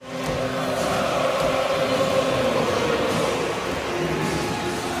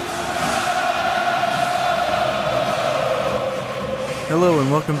Hello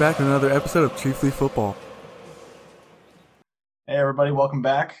and welcome back to another episode of Chiefly Football. Hey everybody, welcome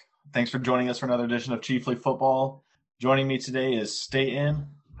back. Thanks for joining us for another edition of Chiefly Football. Joining me today is Staten.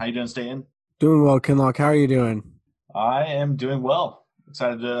 How you doing, Staten? Doing well, Kinlock. How are you doing? I am doing well.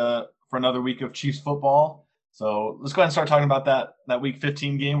 Excited for another week of Chiefs football. So let's go ahead and start talking about that Week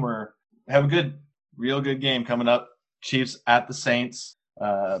 15 game. We have a real good game coming up. Chiefs at the Saints.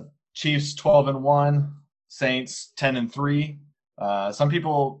 Chiefs 12-1, Saints 10-3. Some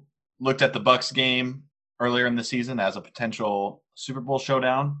people looked at the Bucs game earlier in the season as a potential Super Bowl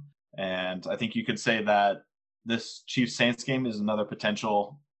showdown, and I think you could say that this Chiefs-Saints game is another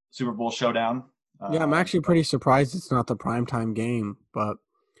potential Super Bowl showdown. Yeah, I'm actually pretty surprised it's not the primetime game, but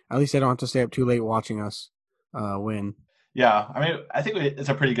at least I don't have to stay up too late watching us win. Yeah, I mean, I think it's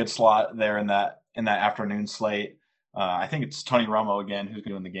a pretty good slot there in that afternoon slate. I think it's Tony Romo again who's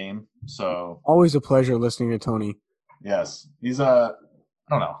doing the game. So always a pleasure listening to Tony. Yes, he's I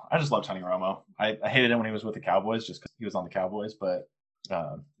don't know. I just love Tony Romo. I hated him when he was with the Cowboys just because he was on the Cowboys, but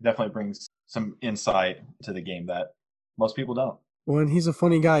definitely brings some insight to the game that most people don't. Well, and he's a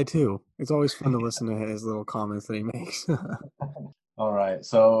funny guy too. It's always fun to listen to his little comments that he makes. All right.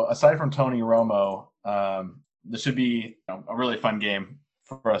 So aside from Tony Romo, this should be a really fun game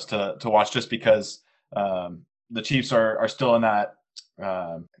for us to watch just because the Chiefs are still in that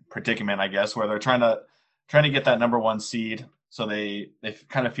predicament, I guess, where they're trying to get that number one seed. So they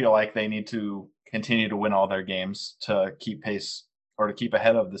kind of feel like they need to continue to win all their games to keep pace or to keep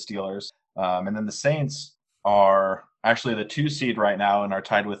ahead of the Steelers. And then the Saints are actually the 2 seed right now and are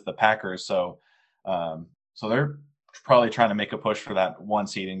tied with the Packers. So they're probably trying to make a push for that 1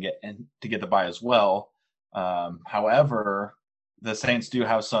 seed and to get the bye as well. However, the Saints do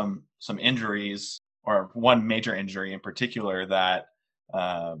have some injuries, or one major injury in particular that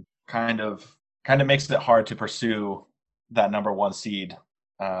kind of makes it hard to pursue that number 1 seed.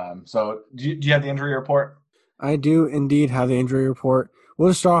 So do you have the injury report? I do indeed have the injury report. We'll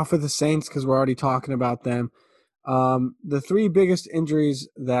just start off with the Saints because we're already talking about them. The 3 biggest injuries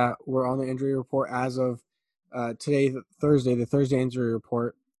that were on the injury report as of today, Thursday, the Thursday injury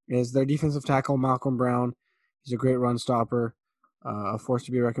report, is their defensive tackle, Malcolm Brown. He's a great run stopper, a force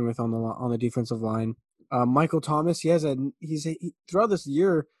to be reckoned with on the defensive line. Michael Thomas, throughout this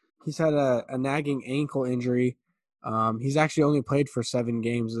year, he's had a nagging ankle injury. He's actually only played for 7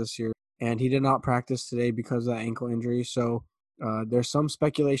 games this year, and he did not practice today because of that ankle injury. So there's some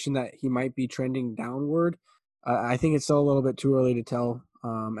speculation that he might be trending downward. I think it's still a little bit too early to tell.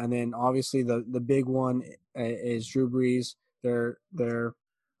 And then obviously the big one is Drew Brees, their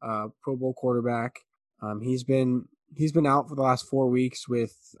Pro Bowl quarterback. He's been out for the last 4 weeks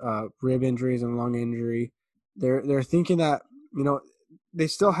with rib injuries and lung injury. They're thinking that they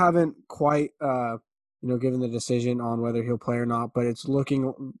still haven't quite given the decision on whether he'll play or not, but it's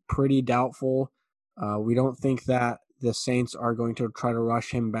looking pretty doubtful. We don't think that the Saints are going to try to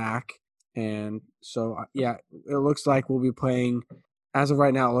rush him back. And so, it looks like we'll be playing, as of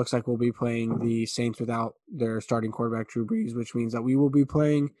right now, it looks like we'll be playing the Saints without their starting quarterback, Drew Brees, which means that we will be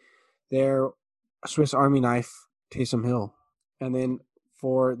playing their Swiss Army knife, Taysom Hill. And then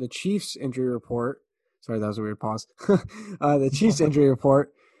for the Chiefs injury report, sorry, that was a weird pause. The Chiefs injury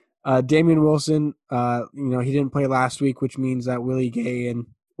report, Damian Wilson, he didn't play last week, which means that Willie Gay and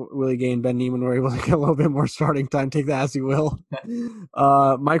Ben Neiman were able to get a little bit more starting time. Take that as you will.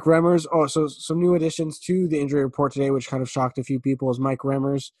 Mike Remmers. Oh, so some new additions to the injury report today, which kind of shocked a few people, is Mike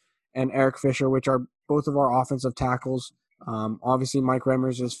Remmers and Eric Fisher, which are both of our offensive tackles. Obviously, Mike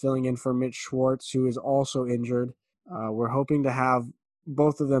Remmers is filling in for Mitch Schwartz, who is also injured. We're hoping to have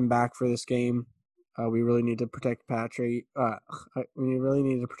both of them back for this game. We really need to protect Patty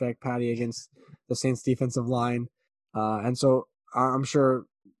against the Saints defensive line. And so I'm sure,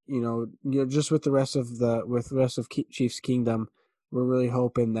 just with the rest of Chiefs Kingdom, we're really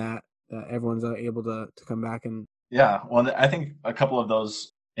hoping that everyone's able to come back. And yeah, well, I think a couple of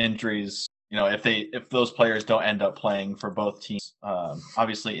those injuries, if those players don't end up playing for both teams,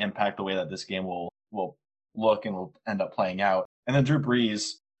 obviously impact the way that this game will look and will end up playing out. And then Drew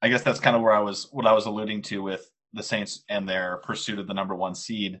Brees, I guess that's kind of what I was alluding to with the Saints and their pursuit of the number 1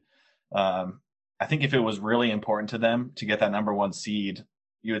 seed. I think if it was really important to them to get that number 1 seed,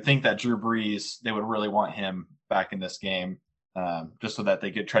 you would think that Drew Brees, they would really want him back in this game, just so that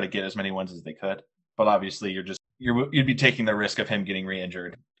they could try to get as many wins as they could. But obviously, you'd be taking the risk of him getting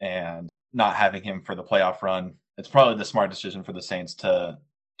re-injured and not having him for the playoff run. It's probably the smart decision for the Saints to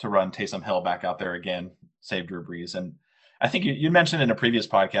run Taysom Hill back out there again, save Drew Brees. And I think you mentioned in a previous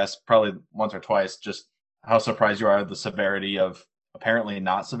podcast, probably once or twice, just how surprised you are at the severity of apparently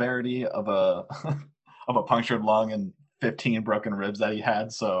not severity of a of a punctured lung and 15 broken ribs that he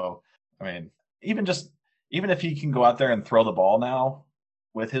had. So, I mean, even if he can go out there and throw the ball now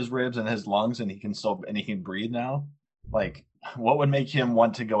with his ribs and his lungs, and he can breathe now, like what would make him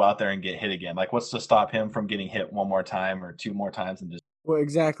want to go out there and get hit again? Like, what's to stop him from getting hit one more time or two more times and just Well,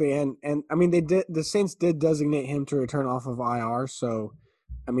 exactly, and I mean the Saints did designate him to return off of IR, so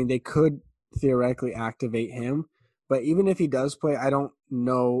I mean they could theoretically activate him. But even if he does play, I don't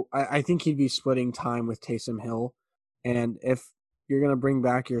know. I think he'd be splitting time with Taysom Hill, and if you're gonna bring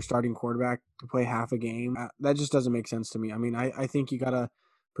back your starting quarterback to play half a game, that just doesn't make sense to me. I mean, I think you gotta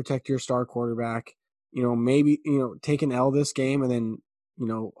protect your star quarterback. Maybe take an L this game, and then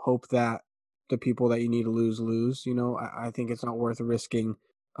hope that the people that you need to lose. I think it's not worth risking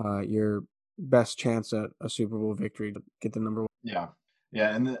your best chance at a Super Bowl victory to get the number one. Yeah.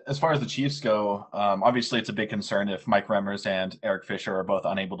 Yeah. And as far as the Chiefs go, obviously it's a big concern if Mike Remmers and Eric Fisher are both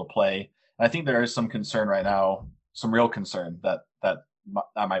unable to play. And I think there is some concern right now, some real concern that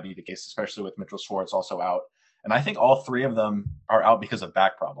might be the case, especially with Mitchell Schwartz also out. And I think all three of them are out because of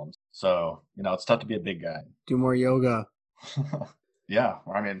back problems. So, it's tough to be a big guy. Do more yoga. Yeah.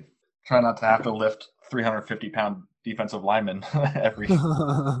 I mean, try not to have to lift 350-pound defensive linemen every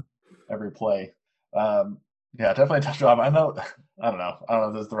play. Yeah, definitely a tough job. I don't know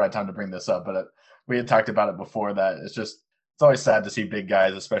if this is the right time to bring this up, but we had talked about it before that it's always sad to see big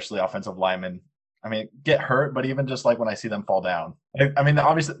guys, especially offensive linemen, get hurt, but even just like when I see them fall down.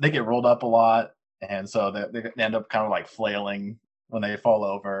 Obviously they get rolled up a lot, and so they end up kind of like flailing when they fall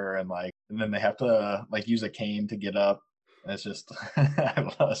over, and then they have to use a cane to get up. And it's just, I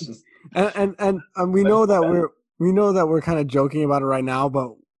don't know, it's just, and we know that we're kind of joking about it right now,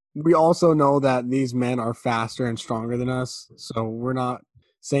 but we also know that these men are faster and stronger than us. So we're not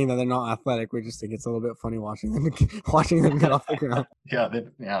saying that they're not athletic. We just think it's a little bit funny watching them get off the ground. Yeah, I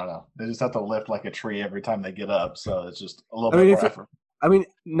don't know. They just have to lift like a tree every time they get up. So it's just a little bit more effort.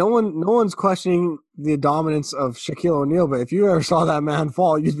 No one's questioning the dominance of Shaquille O'Neal, but if you ever saw that man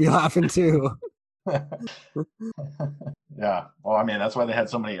fall, you'd be laughing too. Yeah. Well, that's why they had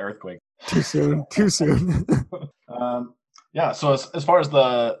so many earthquakes. Too soon. Yeah. So as far as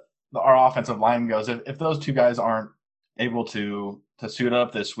our offensive line goes, if those two guys aren't able to suit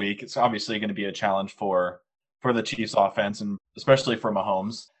up this week, it's obviously going to be a challenge for the Chiefs offense, and especially for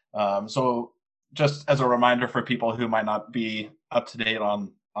Mahomes. So just as a reminder for people who might not be up to date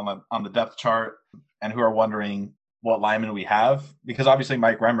on the depth chart and who are wondering what linemen we have, because obviously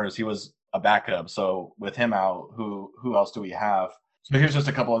Mike Remmers, he was a backup. So with him out, who else do we have? So here's just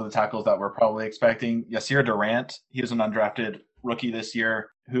a couple of the tackles that we're probably expecting. Yasir Durant, he was an undrafted rookie this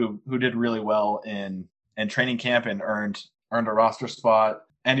year who did really well in training camp and earned a roster spot.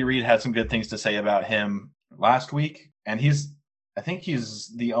 Andy Reid had some good things to say about him last week, and I think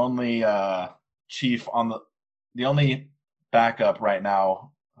he's the only Chief the only backup right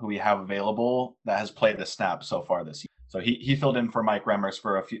now who we have available that has played a snap so far this year. So he filled in for Mike Remmers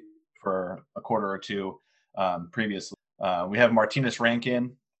for a quarter or two previously. We have Martinez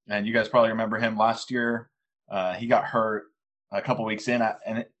Rankin, and you guys probably remember him last year. He got hurt a couple weeks in,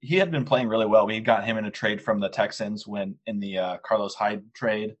 and he had been playing really well. We got him in a trade from the Texans in the Carlos Hyde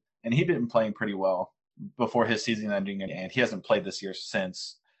trade, and he'd been playing pretty well before his season ending, and he hasn't played this year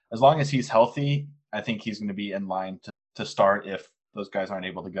since. As long as he's healthy, I think he's going to be in line to start if those guys aren't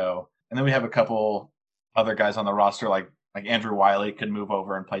able to go. And then we have a couple other guys on the roster, like Andrew Wiley could move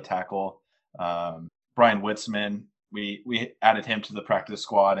over and play tackle. Brian Witzman, we added him to the practice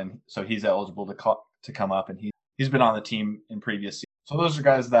squad, and so he's eligible to come up, and he's been on the team in previous seasons. So those are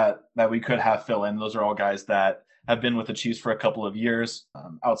guys that we could have fill in. Those are all guys that have been with the Chiefs for a couple of years,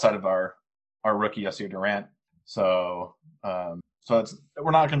 outside of our rookie Yasir Durant. So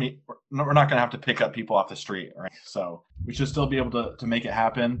we're not gonna have to pick up people off the street, right? So we should still be able to make it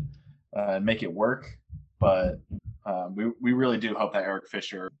happen and make it work. But we really do hope that Eric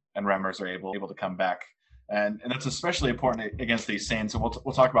Fisher and Remmers are able to come back, and that's especially important against these Saints. And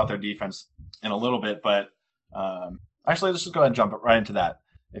we'll talk about their defense in a little bit. But actually, let's just go ahead and jump right into that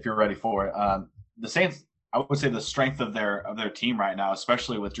if you're ready for it. The Saints, I would say, the strength of their team right now,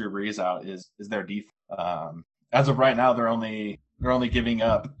 especially with Drew Brees out, is their defense. As of right now, they're only giving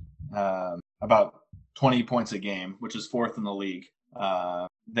up about 20 points a game, which is fourth in the league.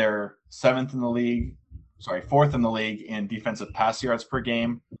 They're fourth in the league in defensive pass yards per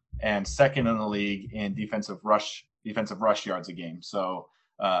game, and second in the league in defensive rush yards a game. So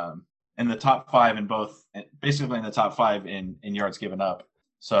in the top five in both, basically in the top five in yards given up.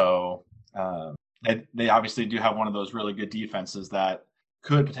 So they obviously do have one of those really good defenses that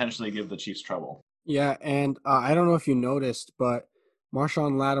could potentially give the Chiefs trouble. Yeah, and I don't know if you noticed, but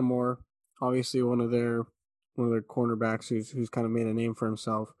Marshawn Lattimore, obviously one of their their cornerbacks who's kind of made a name for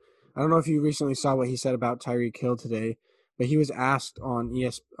himself. I don't know if you recently saw what he said about Tyreek Hill today, but he was asked on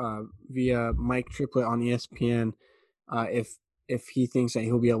via Mike Triplett on ESPN if he thinks that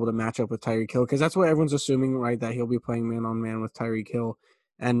he'll be able to match up with Tyreek Hill, because that's what everyone's assuming, right? That he'll be playing man on man with Tyreek Hill.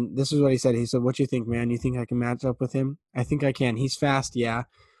 And this is what he said. He said, "What you think, man? You think I can match up with him? I think I can. He's fast, yeah,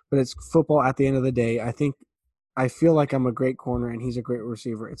 but it's football at the end of the day. I feel like I'm a great corner and he's a great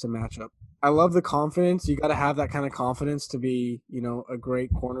receiver. It's a matchup." I love the confidence. You got to have that kind of confidence to be, a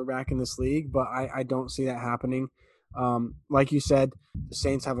great cornerback in this league, but I don't see that happening. Like you said, the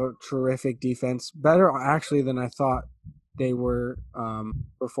Saints have a terrific defense, better actually than I thought they were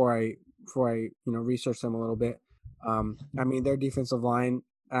before I researched them a little bit. I mean, their defensive line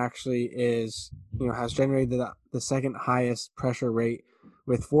actually has generated the second highest pressure rate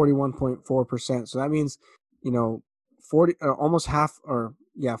with 41.4%. So that means 40%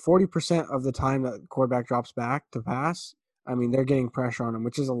 of the time that the quarterback drops back to pass, I mean, they're getting pressure on him,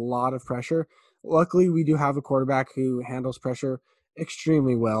 which is a lot of pressure. Luckily, we do have a quarterback who handles pressure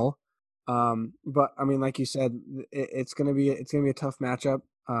extremely well. But I mean, like you said, it's gonna be a tough matchup.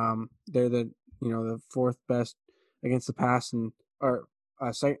 They're the fourth best against the pass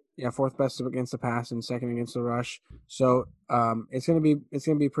fourth best against the pass and second against the rush. So it's gonna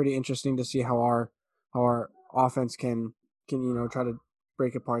be pretty interesting to see how our offense can try to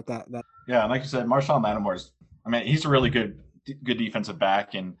break apart that. Yeah, and like you said, Marshawn Lattimore's. I mean, he's a really good defensive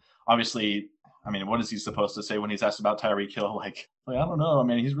back, and obviously, I mean, what is he supposed to say when he's asked about Tyreek Hill? Like I don't know. I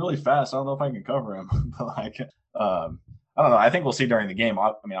mean, he's really fast. I don't know if I can cover him. But I don't know. I think we'll see during the game.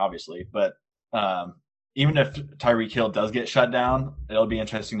 I mean, obviously, but even if Tyreek Hill does get shut down, it'll be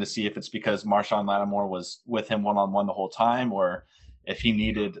interesting to see if it's because Marshawn Lattimore was with him one-on-one the whole time, or if he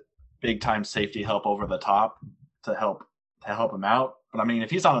needed big-time safety help over the top to help him out. But I mean,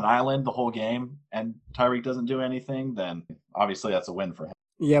 if he's on an island the whole game and Tyreek doesn't do anything, then obviously that's a win for him.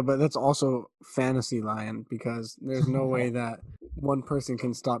 Yeah, but that's also fantasy land, because there's no way that one person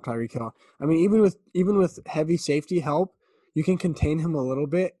can stop Tyreek Hill. I mean, even with heavy safety help, you can contain him a little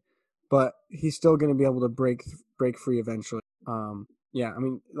bit, but he's still going to be able to break free eventually. Yeah, I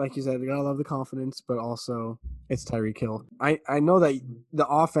mean, like you said, you gotta love the confidence, but also it's Tyreek Hill. I know that the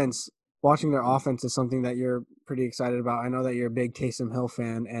offense, watching their offense, is something that you're pretty excited about. I know that you're a big Taysom Hill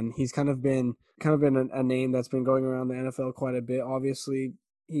fan, and he's kind of been a name that's been going around the NFL quite a bit. Obviously,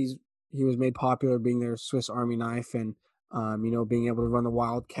 he was made popular being their Swiss Army knife, and being able to run the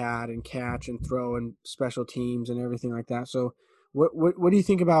Wildcat and catch and throw and special teams and everything like that. So, what do you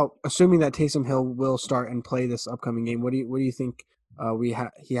think about, assuming that Taysom Hill will start and play this upcoming game? What do you think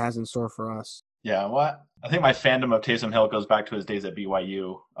he has in store for us? Yeah, well, I think my fandom of Taysom Hill goes back to his days at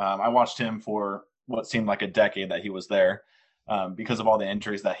BYU. I watched him for what seemed like a decade that he was there, because of all the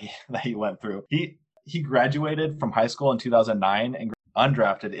injuries that he went through. He graduated from high school in 2009 and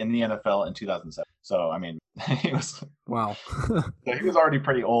undrafted in the NFL in 2007. So I mean, he was wow. So he was already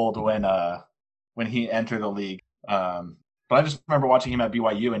pretty old when he entered the league. But I just remember watching him at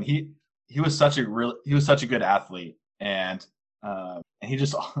BYU, and he was such a good athlete, and he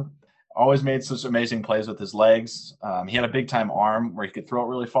just always made such amazing plays with his legs. He had a big time arm where he could throw it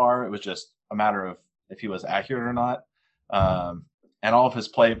really far. It was just a matter of if he was accurate or not. And all of his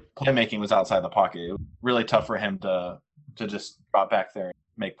playmaking was outside the pocket. It was really tough for him to just drop back there and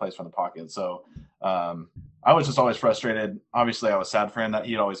make plays from the pocket. So I was just always frustrated. Obviously, I was sad for him that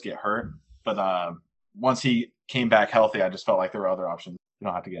he'd always get hurt. But once he came back healthy, I just felt like there were other options. You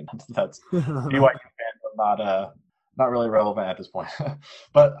don't have to get into that. BYU fan, not really relevant at this point.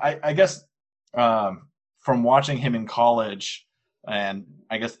 But I guess from watching him in college, and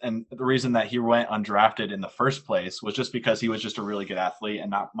the reason that he went undrafted in the first place was just because he was just a really good athlete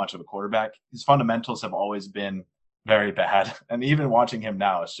and not much of a quarterback. His fundamentals have always been very bad. And even watching him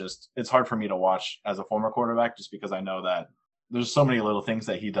now, it's hard for me to watch as a former quarterback, just because I know that there's so many little things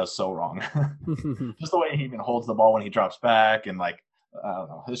that he does so wrong. Just the way he even holds the ball when he drops back, and I don't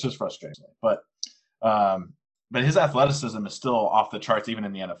know, it's just frustrating. But his athleticism is still off the charts, even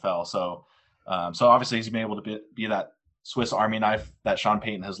in the NFL. So obviously he's been able to be that Swiss Army knife that Sean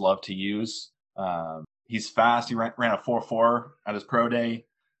Payton has loved to use. He's fast. He ran a 4.4 at his pro day,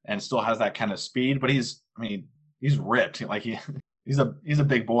 and still has that kind of speed. But he's ripped. Like he's a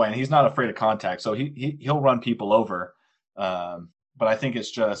big boy, and he's not afraid of contact. So he'll run people over. But I think it's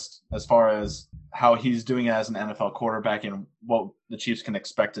just, as far as how he's doing it as an NFL quarterback and what the Chiefs can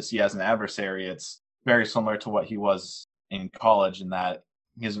expect to see as an adversary, it's very similar to what he was in college, in that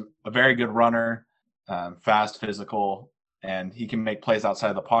he's a very good runner, fast, physical, and he can make plays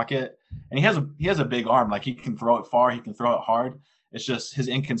outside the pocket. And he has a big arm. Like, he can throw it far, he can throw it hard. It's just his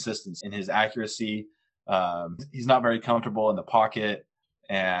inconsistency in his accuracy. He's not very comfortable in the pocket,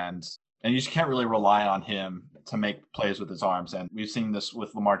 and you just can't really rely on him to make plays with his arms. And we've seen this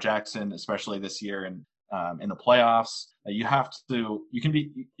with Lamar Jackson, especially this year and in the playoffs. You can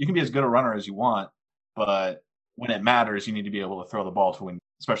be as good a runner as you want, but when it matters, you need to be able to throw the ball to win,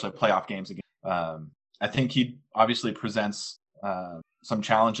 especially playoff games again. I think he obviously presents some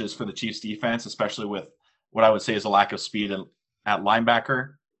challenges for the Chiefs defense, especially with what I would say is a lack of speed at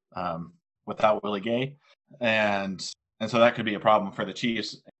linebacker without Willie Gay. And so that could be a problem for the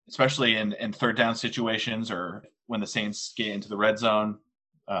Chiefs, especially in third down situations or when the Saints get into the red zone.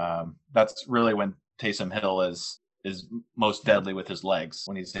 That's really when Taysom Hill is most deadly with his legs,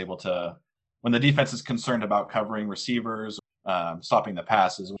 when he's able to, when the defense is concerned about covering receivers, stopping the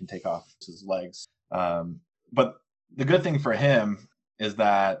passes, we can take off his legs. But the good thing for him is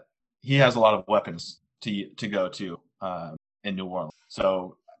that he has a lot of weapons to go to in New Orleans.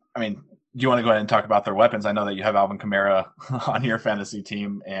 So, I mean, do you want to go ahead and talk about their weapons? I know that you have Alvin Kamara on your fantasy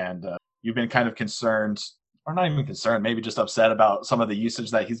team, and you've been kind of concerned, or not even concerned, maybe just upset about some of the usage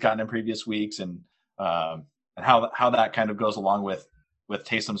that he's gotten in previous weeks, and how that kind of goes along with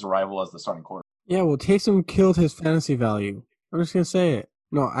Taysom's arrival as the starting quarterback. Yeah, well, Taysom killed his fantasy value. I'm just gonna say it.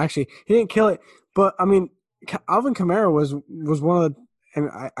 No, actually, he didn't kill it, but I mean, Alvin Kamara was one of the, and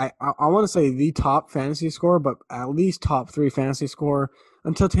I want to say the top fantasy scorer, but at least top 3 fantasy scorer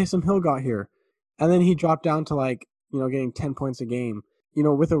until Taysom Hill got here, and then he dropped down to getting 10 points a game.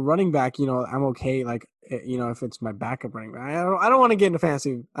 With a running back, I'm okay. If it's my backup running back, I don't want to get into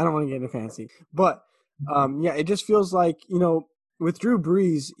fantasy. But yeah, it just feels like with Drew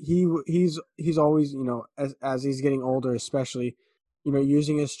Brees, he's always as he's getting older, especially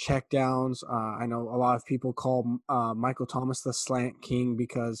using his check downs. I know a lot of people call Michael Thomas the slant king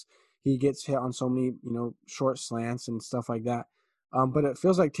because he gets hit on so many short slants and stuff like that. But it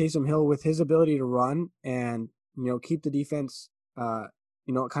feels like Taysom Hill, with his ability to run and keep the defense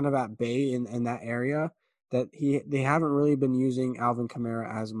kind of at bay in that area, that they haven't really been using Alvin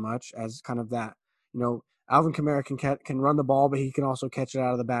Kamara as much as kind of that. Alvin Kamara can run the ball, but he can also catch it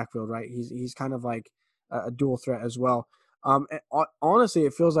out of the backfield, right? He's kind of like a dual threat as well. Honestly,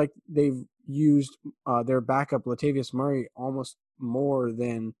 it feels like they've used their backup Latavius Murray almost more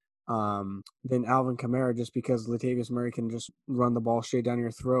than Alvin Kamara, just because Latavius Murray can just run the ball straight down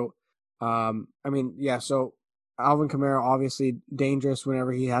your throat. So Alvin Kamara, obviously dangerous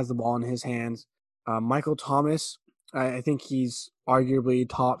whenever he has the ball in his hands. Michael Thomas, I think he's arguably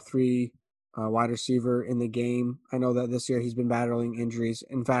top 3 wide receiver in the game. I know that this year he's been battling injuries.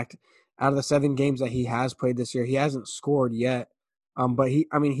 In fact, out of the 7 games that he has played this year, he hasn't scored yet. But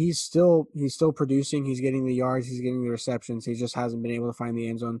he's still producing. He's getting the yards. He's getting the receptions. He just hasn't been able to find the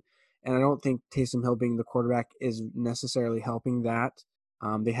end zone. And I don't think Taysom Hill being the quarterback is necessarily helping that.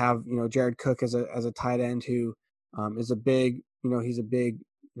 They have Jared Cook as a tight end who is a big he's a big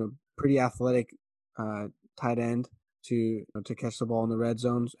pretty athletic tight end to catch the ball in the red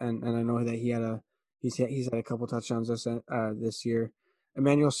zones. And I know that he's had a couple touchdowns this year.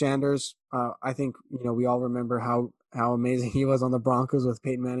 Emmanuel Sanders, I think we all remember how amazing he was on the Broncos with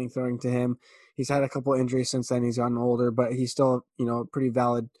Peyton Manning throwing to him. He's had a couple injuries since then. He's gotten older, but he's still a pretty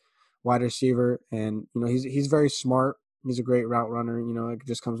valid wide receiver, and he's very smart. He's a great route runner. It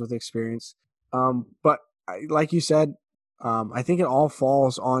just comes with experience. But like you said, I think it all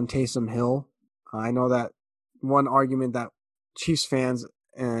falls on Taysom Hill. I know that one argument that Chiefs fans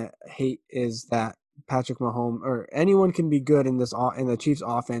hate is that Patrick Mahomes or anyone can be good in the Chiefs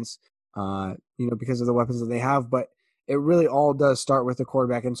offense, because of the weapons that they have. But it really all does start with the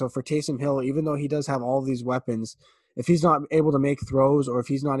quarterback. And so for Taysom Hill, even though he does have all these weapons, if he's not able to make throws, or if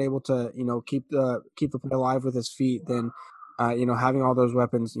he's not able to keep the play alive with his feet, then having all those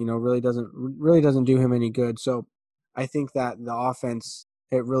weapons really doesn't do him any good. So I think that the offense,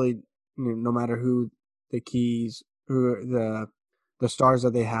 it really no matter who the stars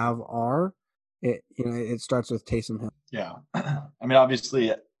that they have are, it starts with Taysom Hill. Yeah, I mean, obviously,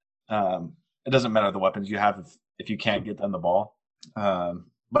 it doesn't matter the weapons you have if you can't get them the ball.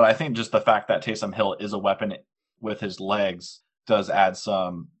 But I think just the fact that Taysom Hill is a weapon with his legs does add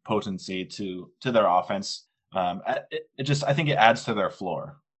some potency to their offense. I think it adds to their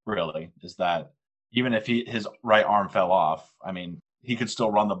floor. Really, is that even if his right arm fell off, I mean, he could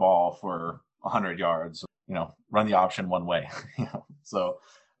still run the ball for 100 yards. Run the option one way. So.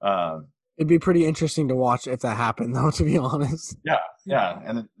 It'd be pretty interesting to watch if that happened, though, to be honest. Yeah,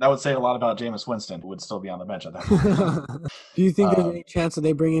 and that would say a lot about Jameis Winston, who would still be on the bench at that point. Do you think there's any chance that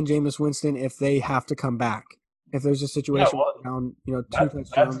they bring in Jameis Winston if they have to come back? If there's a situation around, 2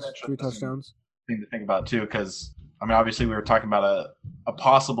 touchdowns, 3 touchdowns? Thing to think about too, because I mean, obviously we were talking about a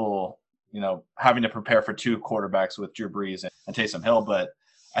possible having to prepare for two quarterbacks with Drew Brees and Taysom Hill. But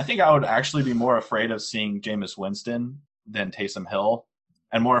I think I would actually be more afraid of seeing Jameis Winston than Taysom Hill,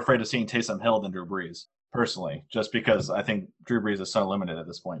 and more afraid of seeing Taysom Hill than Drew Brees, personally, just because I think Drew Brees is so limited at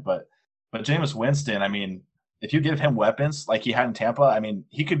this point. But Jameis Winston, I mean, if you give him weapons like he had in Tampa, I mean,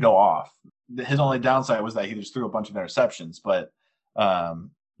 he could go off. His only downside was that he just threw a bunch of interceptions. But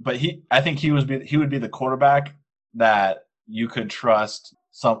I think he would be the quarterback that you could trust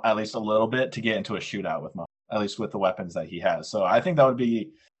at least a little bit to get into a shootout with, at least with the weapons that he has. So I think that would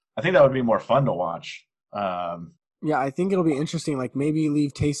be more fun to watch. Yeah, I think it'll be interesting. Like maybe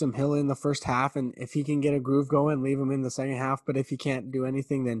leave Taysom Hill in the first half, and if he can get a groove going, leave him in the second half. But if he can't do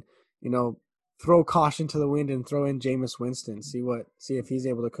anything, then throw caution to the wind and throw in Jameis Winston. See if he's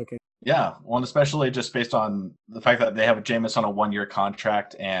able to cook it. Yeah, well, and especially just based on the fact that they have Jameis on a 1-year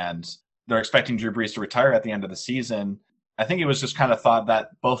contract and they're expecting Drew Brees to retire at the end of the season. I think it was just kind of thought that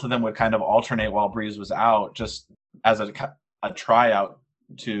both of them would kind of alternate while Brees was out, just as a tryout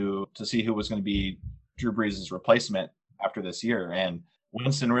to see who was going to be Drew Brees' replacement after this year. And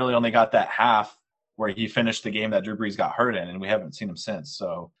Winston really only got that half where he finished the game that Drew Brees got hurt in, and we haven't seen him since.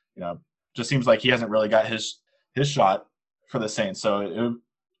 So, just seems like he hasn't really got his shot for the Saints. So it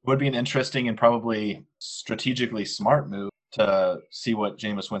would be an interesting and probably strategically smart move to see what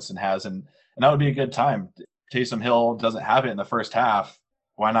Jameis Winston has, and that would be a good time. Taysom Hill doesn't have it in the first half.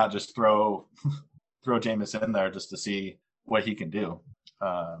 Why not just throw Jameis in there just to see what he can do?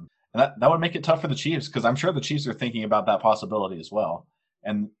 And that would make it tough for the Chiefs, because I'm sure the Chiefs are thinking about that possibility as well.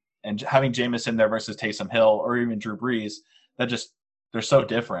 And having Jameis in there versus Taysom Hill or even Drew Brees, they're so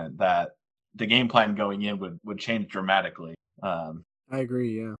different that the game plan going in would change dramatically. I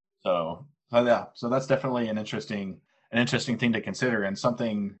agree. Yeah. So that's definitely an interesting thing to consider, and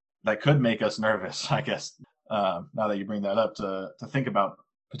something that could make us nervous, I guess. Now that you bring that up, to think about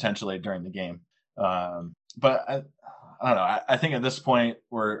potentially during the game. But I don't know. I think at this point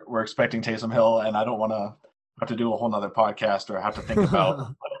we're expecting Taysom Hill, and I don't want to have to do a whole nother podcast or have to think about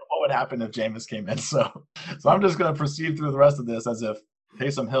what would happen if Jameis came in. So I'm just going to proceed through the rest of this as if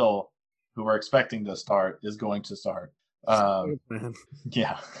Taysom Hill, who we're expecting to start, is going to start.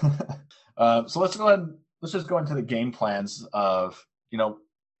 Yeah. So let's just go into the game plans of,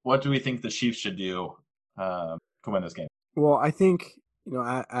 what do we think the Chiefs should do to win this game? Well, I think,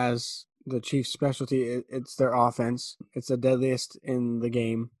 as the Chiefs' specialty, it's their offense. It's the deadliest in the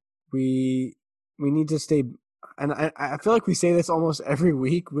game. We need to stay, and I feel like we say this almost every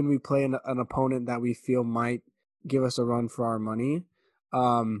week when we play an opponent that we feel might give us a run for our money.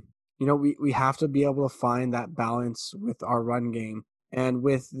 We have to be able to find that balance with our run game. And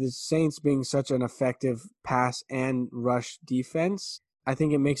with the Saints being such an effective pass and rush defense, I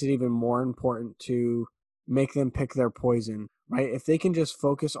think it makes it even more important to make them pick their poison, right? If they can just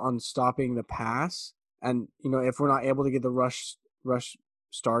focus on stopping the pass, and, if we're not able to get the rush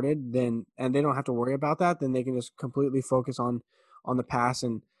started, then, and they don't have to worry about that, then they can just completely focus on the pass.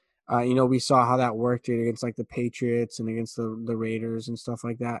 And, we saw how that worked against like the Patriots and against the Raiders and stuff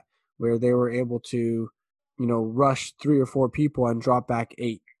like that, where they were able to, rush 3 or 4 people and drop back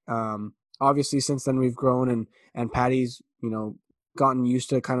 8. Obviously, since then we've grown and Patty's, gotten used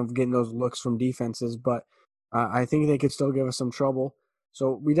to kind of getting those looks from defenses, but I think they could still give us some trouble.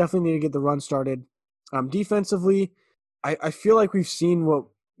 So we definitely need to get the run started. Defensively, I feel like we've seen what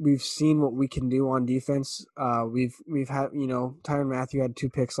we can do on defense. We've had, Tyrann Mathieu had 2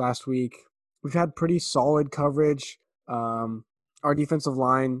 picks last week. We've had pretty solid coverage. Our defensive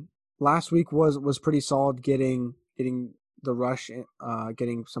line last week was pretty solid, getting the rush,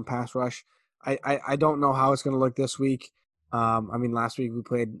 getting some pass rush. I don't know how it's going to look this week. Last week we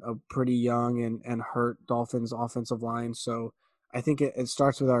played a pretty young and hurt Dolphins offensive line, so I think it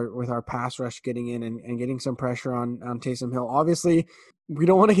starts with our pass rush getting in and getting some pressure on Taysom Hill. Obviously, we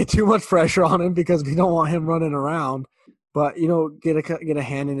don't want to get too much pressure on him because we don't want him running around. But get a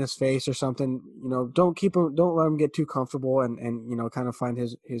hand in his face or something. Don't let him get too comfortable and kind of find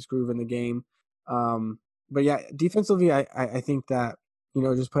his groove in the game. But yeah, defensively, I think that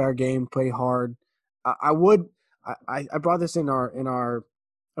just play our game, play hard. I brought this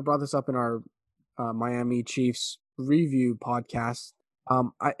up in our Miami Chiefs review podcast.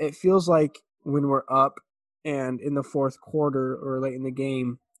 It feels like when we're up and in the fourth quarter or late in the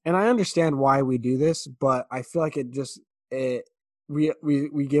game, and I understand why we do this, but I feel like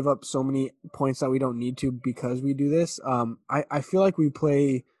we give up so many points that we don't need to because we do this. I feel like we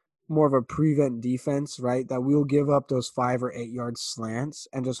play more of a prevent defense, right? That we'll give up those 5 or 8 yard slants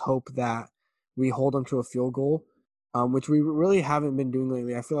and just hope that we hold them to a field goal, which we really haven't been doing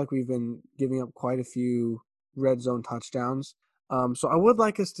lately. I feel like we've been giving up quite a few red zone touchdowns. So I would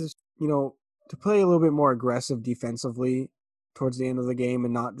like us to, to play a little bit more aggressive defensively towards the end of the game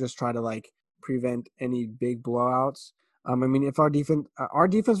and not just try to like prevent any big blowouts. I mean, if our defense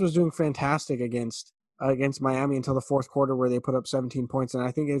was doing fantastic against Miami until the fourth quarter where they put up 17 points, and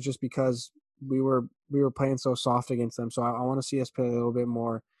I think it was just because we were playing so soft against them. So I want to see us play a little bit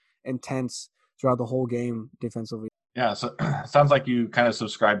more intense throughout the whole game defensively. Yeah, so sounds like you kind of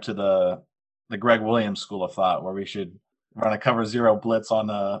subscribe to the Greg Williams school of thought, where we should run a cover zero blitz on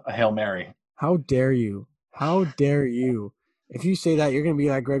a Hail Mary. How dare you? How dare you? If you say that, you're going to be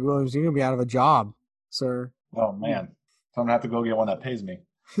like Greg Williams. You're going to be out of a job, sir. Oh, man. So I'm going to have to go get one that pays me.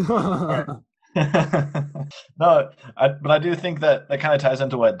 No, but I do think that kind of ties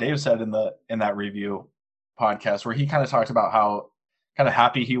into what Dave said in that review podcast, where he kind of talked about how kind of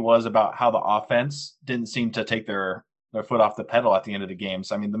happy he was about how the offense didn't seem to take their foot off the pedal at the end of the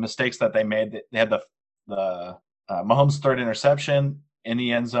games. I mean, the mistakes that they made, they had the Mahomes' third interception in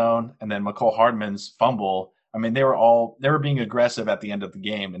the end zone, and then McCole Hardman's fumble. I mean, they were being aggressive at the end of the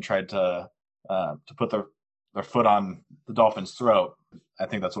game and tried to put their foot on the Dolphins' throat. I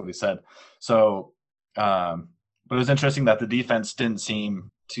think that's what he said. So, but it was interesting that the defense didn't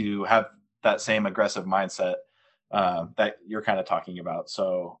seem to have that same aggressive mindset that you're kind of talking about.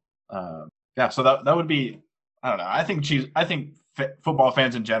 So, yeah, so that would be, I don't know. I think football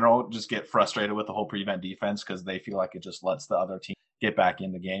fans in general just get frustrated with the whole prevent defense because they feel like it just lets the other team get back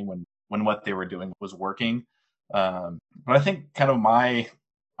in the game when what they were doing was working. But I think kind of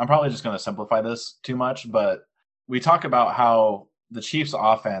I'm probably just going to simplify this too much, but we talk about how the Chiefs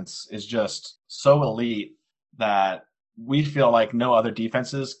offense is just so elite that we feel like no other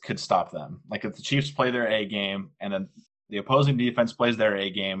defenses could stop them. Like if the Chiefs play their A game and then the opposing defense plays their A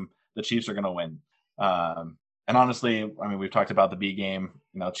game, the Chiefs are going to win. And honestly, I mean, we've talked about the B game.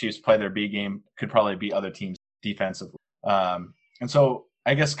 Chiefs play their B game, could probably beat other teams defensively. And so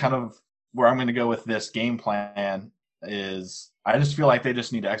I guess kind of where I'm going to go with this game plan is I just feel like they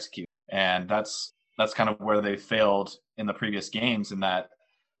just need to execute. And that's kind of where they failed in the previous games in that,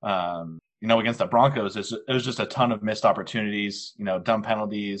 against the Broncos, it was just a ton of missed opportunities, dumb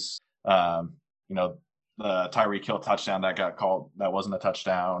penalties, the Tyreek Hill touchdown that got called, that wasn't a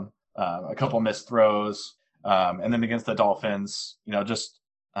touchdown, a couple missed throws. And then against the Dolphins, just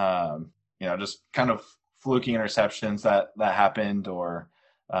kind of fluky interceptions that happened, or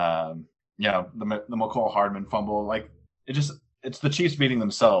the McCole Hardman fumble. Like it's the Chiefs beating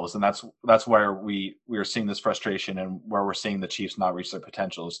themselves, and that's where we are seeing this frustration and where we're seeing the Chiefs not reach their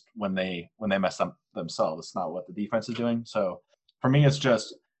potentials when they mess up themselves. It's not what the defense is doing. So for me, it's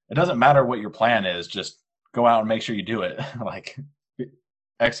just it doesn't matter what your plan is, just go out and make sure you do it. Like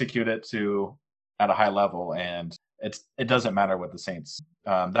execute it at a high level, and it doesn't matter what the Saints.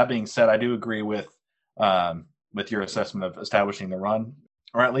 That being said, I do agree with your assessment of establishing the run,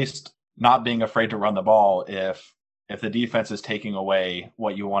 or at least not being afraid to run the ball if the defense is taking away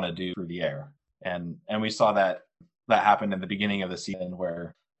what you want to do through the air. And we saw that happened in the beginning of the season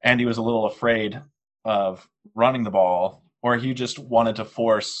where Andy was a little afraid of running the ball, or he just wanted to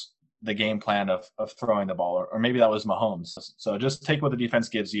force the game plan of throwing the ball, or maybe that was Mahomes. So just take what the defense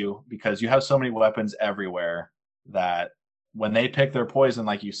gives you, because you have so many weapons everywhere that when they pick their poison,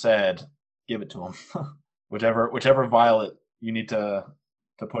 like you said, give it to them. whichever violet you need to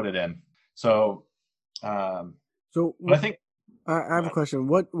put it in. So, but I think I have a question.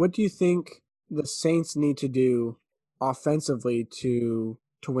 What do you think the Saints need to do offensively to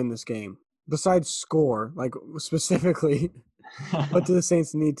win this game? Besides score, like specifically, what do the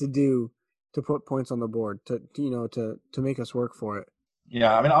Saints need to do to put points on the board to make us work for it?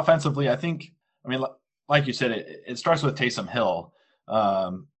 Yeah, I mean, offensively, like you said, it starts with Taysom Hill,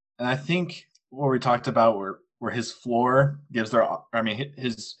 and I think what we talked about where his floor gives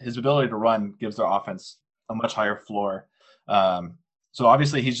his ability to run gives their offense a much higher floor. So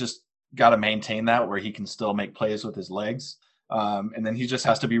obviously he's just got to maintain that where he can still make plays with his legs. And then he just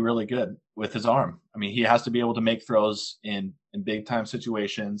has to be really good with his arm. I mean, he has to be able to make throws in big time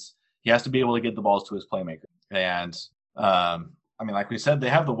situations. He has to be able to get the balls to his playmaker. And like we said, they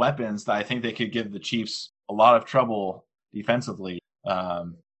have the weapons that I think they could give the Chiefs a lot of trouble defensively.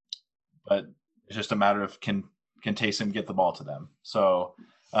 But it's just a matter of can Taysom get the ball to them. So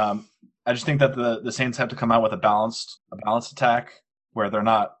I just think that the Saints have to come out with a balanced attack where they're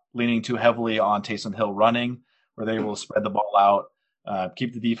not leaning too heavily on Taysom Hill running, where they will spread the ball out,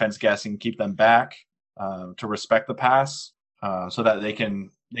 keep the defense guessing, keep them back, to respect the pass, so that they can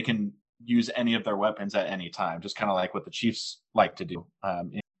use any of their weapons at any time, just kind of like what the Chiefs like to do,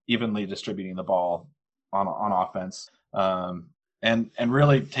 evenly distributing the ball on offense. And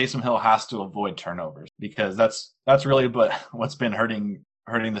really, Taysom Hill has to avoid turnovers, because that's really what's been hurting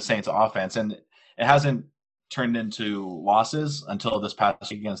hurting the Saints offense. And it hasn't turned into losses until this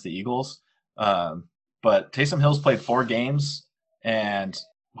past week against the Eagles. But Taysom Hill's played 4 games, and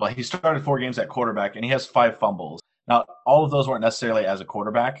well, he started 4 games at quarterback, and he has 5 fumbles. Now, all of those weren't necessarily as a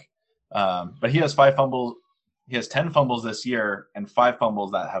quarterback, but he has 5 fumbles. He has 10 fumbles this year and 5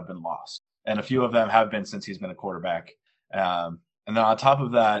 fumbles that have been lost, and a few of them have been since he's been a quarterback. And then on top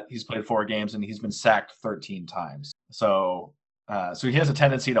of that, he's played 4 games and he's been sacked 13 times. So he has a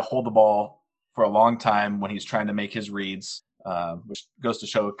tendency to hold the ball for a long time when he's trying to make his reads, which goes to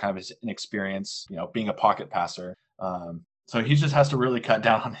show kind of his inexperience, being a pocket passer. So he just has to really cut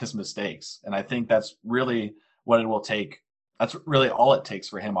down on his mistakes. And I think that's really what it will take. That's really all it takes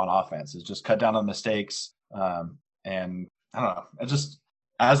for him on offense is just cut down on mistakes. And I don't know. It just,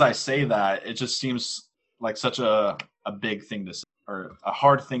 as I say that, it just seems like such a big thing to say, or a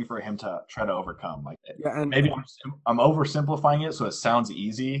hard thing for him to try to overcome. Like, Yeah, and maybe I'm oversimplifying it, so it sounds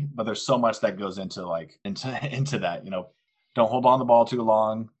easy, but there's so much that goes into that. Don't hold on the ball too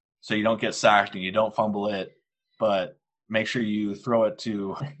long, so you don't get sacked and you don't fumble it. But make sure you throw it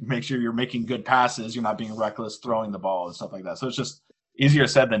to. Make sure you're making good passes. You're not being reckless throwing the ball and stuff like that. So it's just easier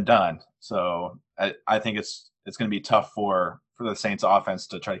said than done. So I think it's going to be tough for the Saints offense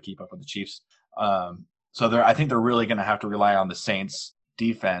to try to keep up with the Chiefs. So I think they're really going to have to rely on the Saints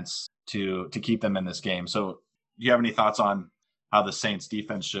defense to keep them in this game. So do you have any thoughts on how the Saints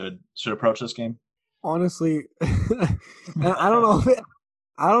defense should approach this game? honestly, I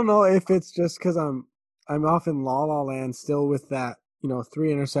don't know if it's just because I'm off in La La Land still with that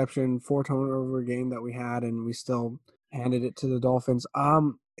 3 interception, 4 turnover game that we had, and we still handed it to the Dolphins.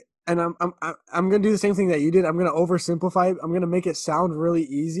 And I'm gonna do the same thing that you did. I'm gonna oversimplify. I'm gonna make it sound really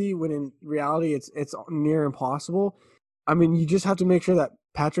easy when in reality it's near impossible. I mean, you just have to make sure that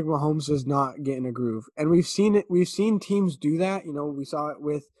Patrick Mahomes does not get in a groove, and we've seen it. We've seen teams do that. We saw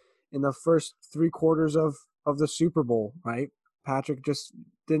it in the first 3 quarters of the Super Bowl, right? Patrick just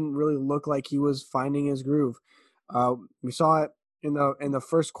didn't really look like he was finding his groove. We saw it in the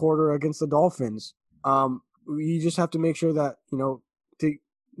first quarter against the Dolphins. You just have to make sure that to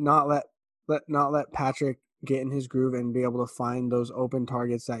not let Patrick get in his groove and be able to find those open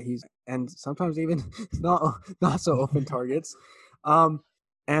targets and sometimes even not so open targets.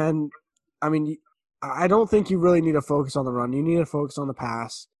 And I mean, I don't think you really need to focus on the run. You need to focus on the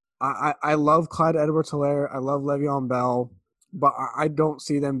pass. I love Clyde Edwards-Helaire. I love Le'Veon Bell, but I don't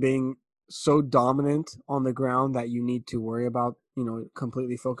see them being so dominant on the ground that you need to worry about,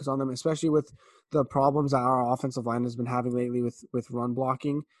 completely focus on them, especially with the problems that our offensive line has been having lately with run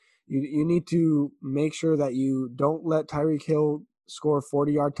blocking. You need to make sure that you don't let Tyreek Hill score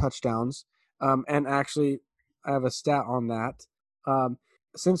 40-yard touchdowns. And actually, I have a stat on that.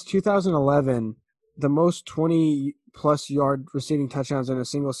 Since 2011, the most 20-plus yard receiving touchdowns in a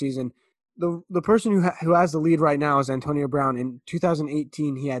single season, the person who has the lead right now is Antonio Brown. In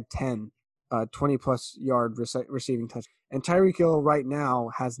 2018, he had 10 20-plus yard receiving touchdowns. And Tyreek Hill right now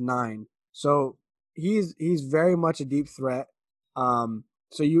has 9. So he's very much a deep threat.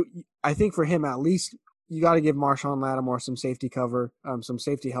 So I think for him, at least, you got to give Marshawn Lattimore some safety cover, some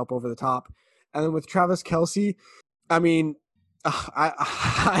safety help over the top. And then with Travis Kelce, I mean,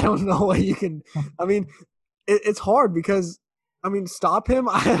 I don't know what you can – I mean, it's hard because, I mean, stop him.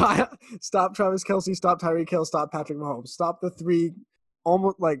 Stop Travis Kelce, stop Tyreek Hill, stop Patrick Mahomes. Stop the 3 –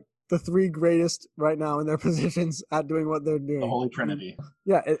 almost like the 3 greatest right now in their positions at doing what they're doing. The Holy Trinity.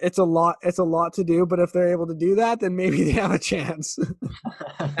 Yeah, it's a lot to do, but if they're able to do that, then maybe they have a chance.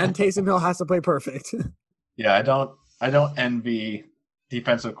 And Taysom Hill has to play perfect. Yeah, I don't envy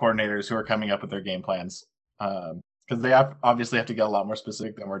defensive coordinators who are coming up with their game plans because they obviously have to get a lot more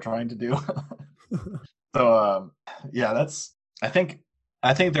specific than we're trying to do. So yeah, I think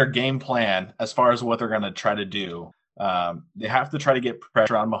their game plan as far as what they're going to try to do. They have to try to get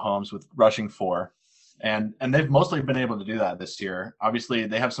pressure on Mahomes with rushing 4. And they've mostly been able to do that this year. Obviously,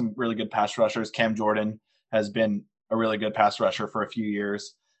 they have some really good pass rushers. Cam Jordan has been a really good pass rusher for a few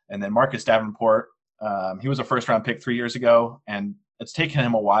years. And then Marcus Davenport, he was a first-round pick 3 years ago, and it's taken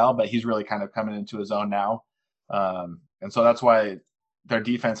him a while, but he's really kind of coming into his own now. And so that's why their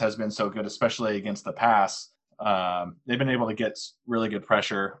defense has been so good, especially against the pass. They've been able to get really good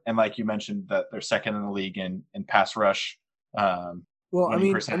pressure. And like you mentioned, that they're second in the league in pass rush. Well, I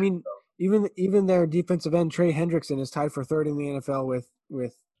mean, even their defensive end, Trey Hendrickson, is tied for 3rd in the NFL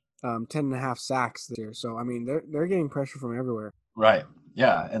with 10.5 sacks this year. So, I mean, they're getting pressure from everywhere. Right.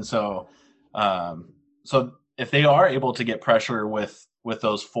 Yeah. And so if they are able to get pressure with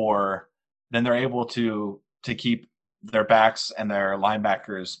those 4, then they're able to keep their backs and their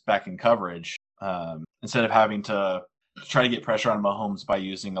linebackers back in coverage instead of having to try to get pressure on Mahomes by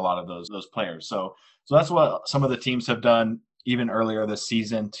using a lot of those players. So that's what some of the teams have done even earlier this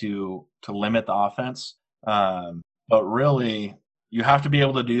season to limit the offense. But really, you have to be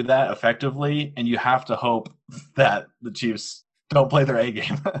able to do that effectively, and you have to hope that the Chiefs don't play their A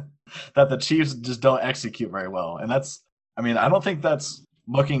game, that the Chiefs just don't execute very well. And I don't think that's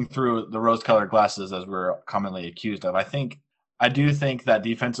looking through the rose-colored glasses as we're commonly accused of. I do think that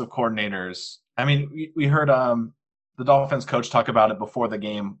defensive coordinators. I mean, we heard the Dolphins coach talk about it before the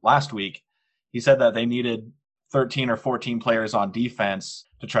game last week. He said that they needed 13 or 14 players on defense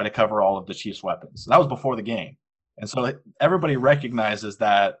to try to cover all of the Chiefs' weapons. That was before the game. And so everybody recognizes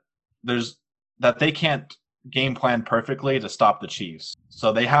that they can't game plan perfectly to stop the Chiefs.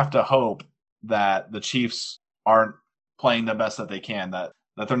 So they have to hope that the Chiefs aren't playing the best that they can, that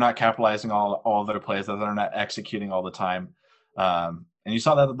they're not capitalizing all of their plays, that they're not executing all the time. And you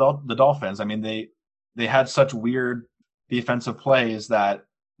saw that the Dolphins, I mean, they had such weird defensive plays that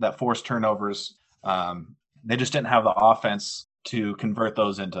forced turnovers. They just didn't have the offense to convert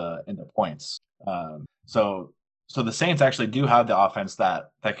those into points. So the Saints actually do have the offense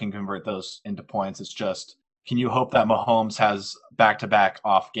that can convert those into points. It's just, can you hope that Mahomes has back-to-back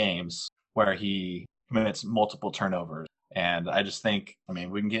off games where he commits multiple turnovers? And I just think, I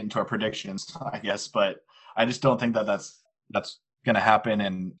mean, we can get into our predictions, I guess, but I just don't think that's going to happen.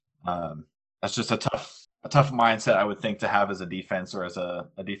 And that's just a tough mindset, I would think, to have as a defense or as a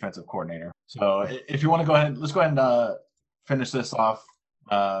defensive coordinator. So if you want to go ahead, let's go ahead and finish this off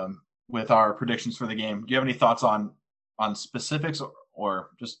with our predictions for the game. Do you have any thoughts on specifics or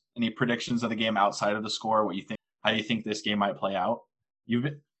just any predictions of the game outside of the score? How you think this game might play out?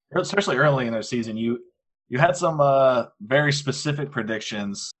 Especially early in the season, you had some very specific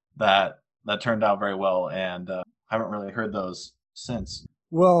predictions that turned out very well, and haven't really heard those since.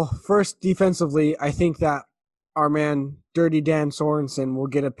 Well, first, defensively, I think that our man, Dirty Dan Sorensen, will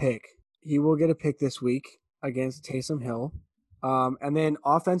get a pick. He will get a pick this week against Taysom Hill. And then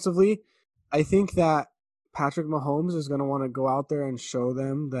offensively, I think that Patrick Mahomes is going to want to go out there and show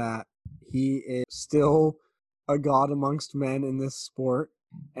them that he is still a god amongst men in this sport.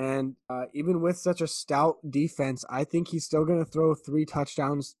 And even with such a stout defense, I think he's still going to throw 3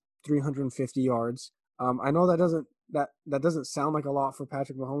 touchdowns, 350 yards. I know that doesn't sound like a lot for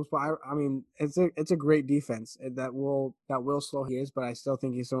Patrick Mahomes, but I mean it's a great defense that will slow he is, but I still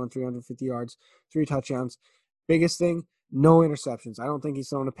think he's throwing 350 yards, 3 touchdowns. Biggest thing, no interceptions. I don't think he's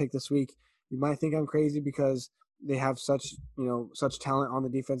throwing a pick this week. You might think I'm crazy because they have such talent on the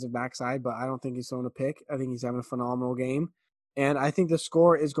defensive backside, but I don't think he's throwing a pick. I think he's having a phenomenal game, and I think the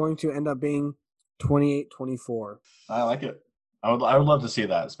score is going to end up being 28-24. I like it. I would love to see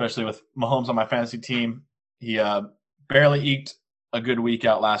that, especially with Mahomes on my fantasy team. He barely eked a good week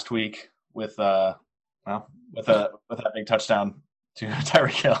out last week with that big touchdown to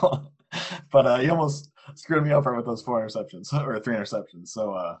Tyreek Hill, but he almost screwed me over with those 4 interceptions or 3 interceptions.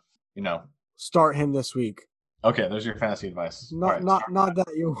 So start him this week. Okay, there's your fantasy advice. Not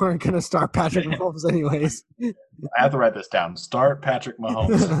that you weren't going to start Patrick Mahomes anyways. I have to write this down. Start Patrick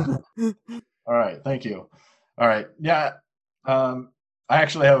Mahomes. All right, thank you. All right, yeah. I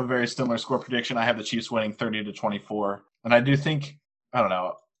actually have a very similar score prediction. I have the Chiefs winning 30-24, and I do think, I don't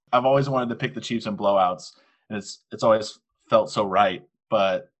know, I've always wanted to pick the Chiefs in blowouts, and it's always felt so right,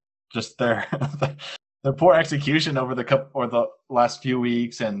 but just their poor execution over the last few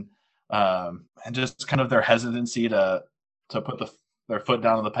weeks, and just kind of their hesitancy to put their foot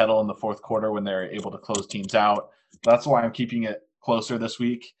down on the pedal in the fourth quarter when they're able to close teams out. That's why I'm keeping it closer this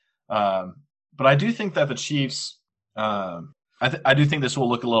week. But I do think that the Chiefs. I do think this will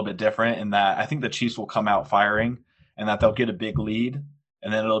look a little bit different in that I think the Chiefs will come out firing and that they'll get a big lead,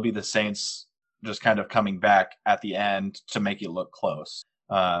 and then it'll be the Saints just kind of coming back at the end to make it look close.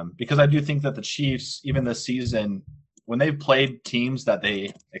 Because I do think that the Chiefs, even this season, when they've played teams that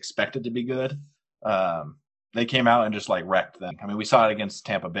they expected to be good, they came out and just wrecked them. I mean, we saw it against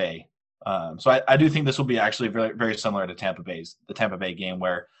Tampa Bay. So I do think this will be actually very, very similar to the Tampa Bay game,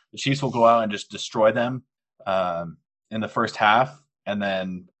 where the Chiefs will go out and just destroy them in the first half, and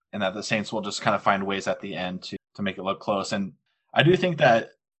that the Saints will just kind of find ways at the end to make it look close. And I do think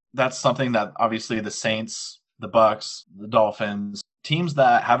that that's something that obviously the Saints, the Bucks, the Dolphins, teams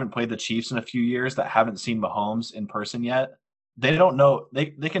that haven't played the Chiefs in a few years, that haven't seen Mahomes in person yet, they don't know. They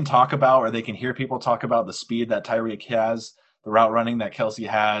can talk about, or they can hear people talk about the speed that Tyreek has, the route running that Kelsey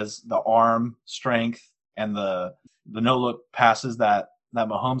has, the arm strength, and the no-look passes that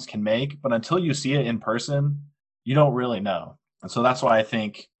Mahomes can make. But until you see it in person, you don't really know. And so that's why I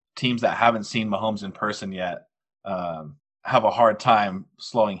think teams that haven't seen Mahomes in person yet have a hard time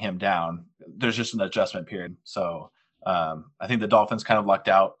slowing him down. There's just an adjustment period. So I think the Dolphins kind of lucked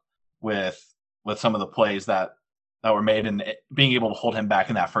out with some of the plays that were made and being able to hold him back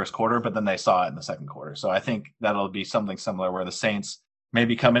in that first quarter, but then they saw it in the second quarter. So I think that'll be something similar where the Saints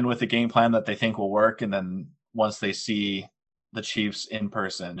maybe come in with a game plan that they think will work, and then once they see the Chiefs in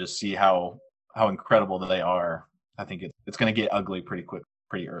person, just see how incredible they are. I think it's going to get ugly pretty quick,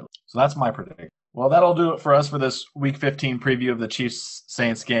 pretty early. So that's my prediction. Well, that'll do it for us for this Week 15 preview of the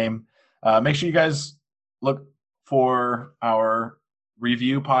Chiefs-Saints game. Make sure you guys look for our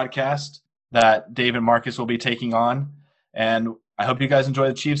review podcast that Dave and Marcus will be taking on. And I hope you guys enjoy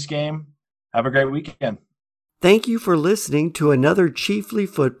the Chiefs game. Have a great weekend. Thank you for listening to another Chiefly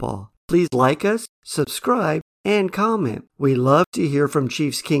Football. Please like us, subscribe, and comment. We love to hear from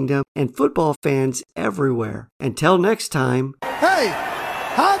Chiefs Kingdom and football fans everywhere. Until next time. Hey,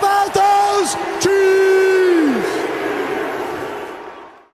 how about those Chiefs?